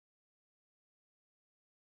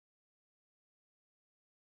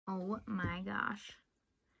Oh my gosh.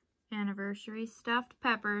 Anniversary stuffed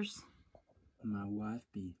peppers. My wife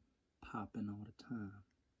be popping all the time.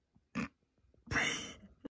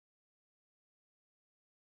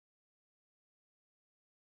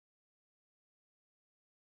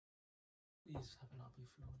 Please have not be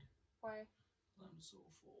food. Why? I'm so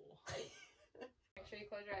full. Make sure you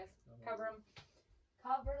close your eyes. Cover them.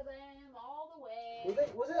 Cover them all the way.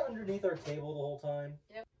 Was it underneath our table the whole time?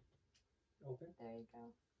 Yep. Open? There you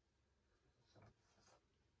go.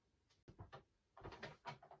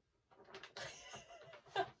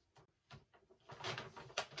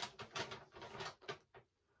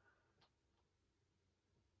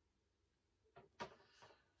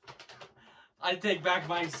 I take back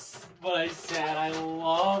what I said. I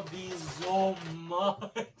love these so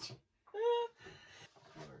much. You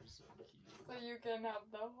are so cute. So you can have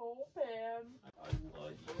the whole pan. I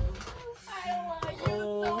love you. I love you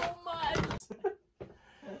so much.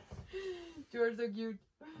 You're so cute.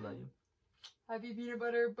 I love you. Happy peanut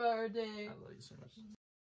butter birthday. I love you so much.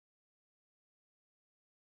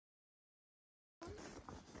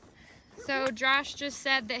 So Josh just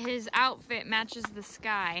said that his outfit matches the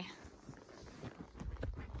sky.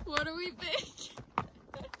 What do we think?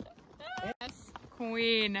 Yes,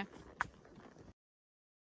 queen.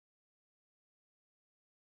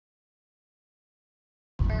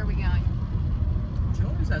 Where are we going? She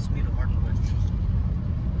always asks me the hard questions.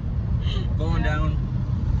 We're going down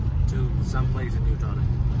to someplace in Utah to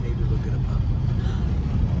maybe look at a pup.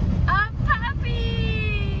 A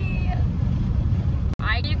puppy!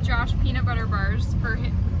 I gave Josh peanut butter bars for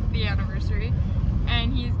the anniversary,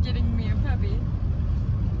 and he's getting me a puppy.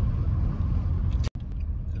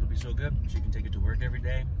 It'll be so good. She can take it to work every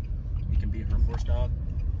day. It can be her first dog.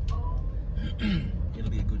 Oh. It'll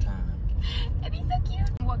be a good time. That'd be so cute.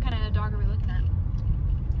 What kind of dog are we looking at?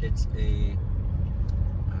 It's a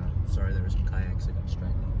sorry, there were some kayaks that got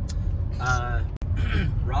distracted.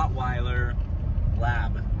 Rottweiler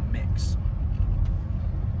Lab mix.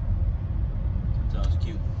 So it's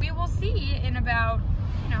cute. We will see in about,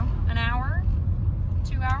 an hour,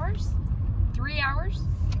 2 hours, 3 hours,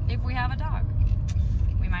 if we have a dog.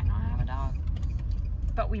 We might not have a dog,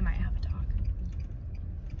 but we might have a dog.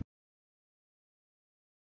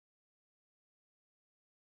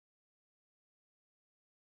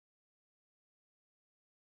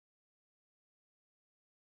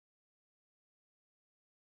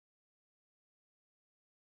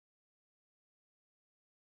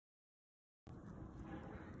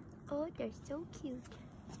 Oh, they're so cute.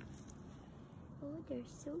 Oh, they're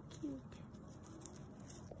so cute.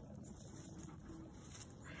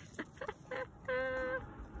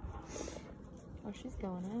 Oh, she's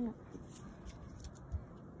going out.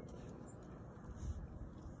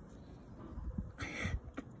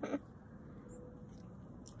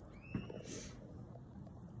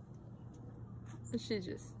 She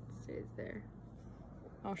just stays there.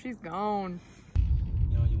 Oh, she's gone.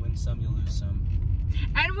 You know, you win some, you lose some.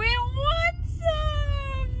 And we won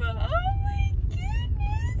some! Oh my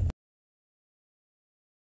goodness!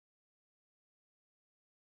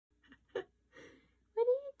 What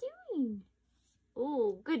are you doing?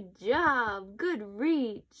 Oh, good job. Good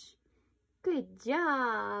reach. Good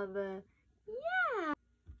job. Yeah. Are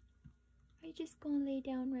you just gonna lay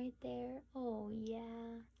down right there? Oh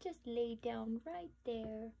yeah. Just lay down right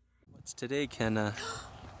there. What's today, Kenna?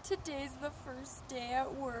 Today's the first day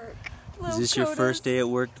at work. Is this your first day at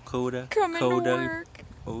work, Dakota? Coming to work.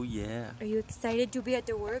 Oh yeah. Are you excited to be at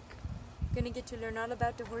the work? Gonna get to learn all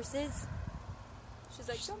about the horses? She's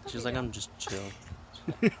like, don't She's like, I'm just chill.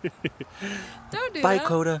 Don't do Bye, that.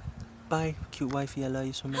 Coda. Bye, cute wifey. I love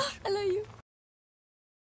you so much. I love you.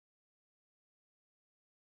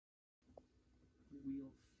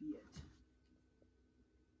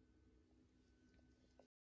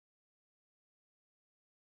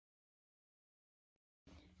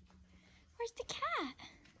 Where's the cat?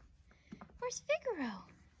 Where's Figaro?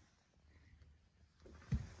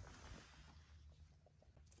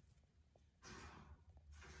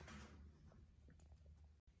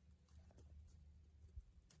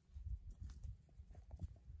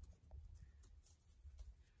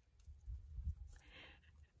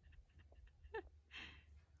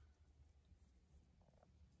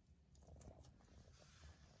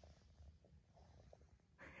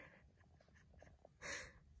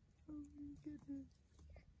 Oh my goodness.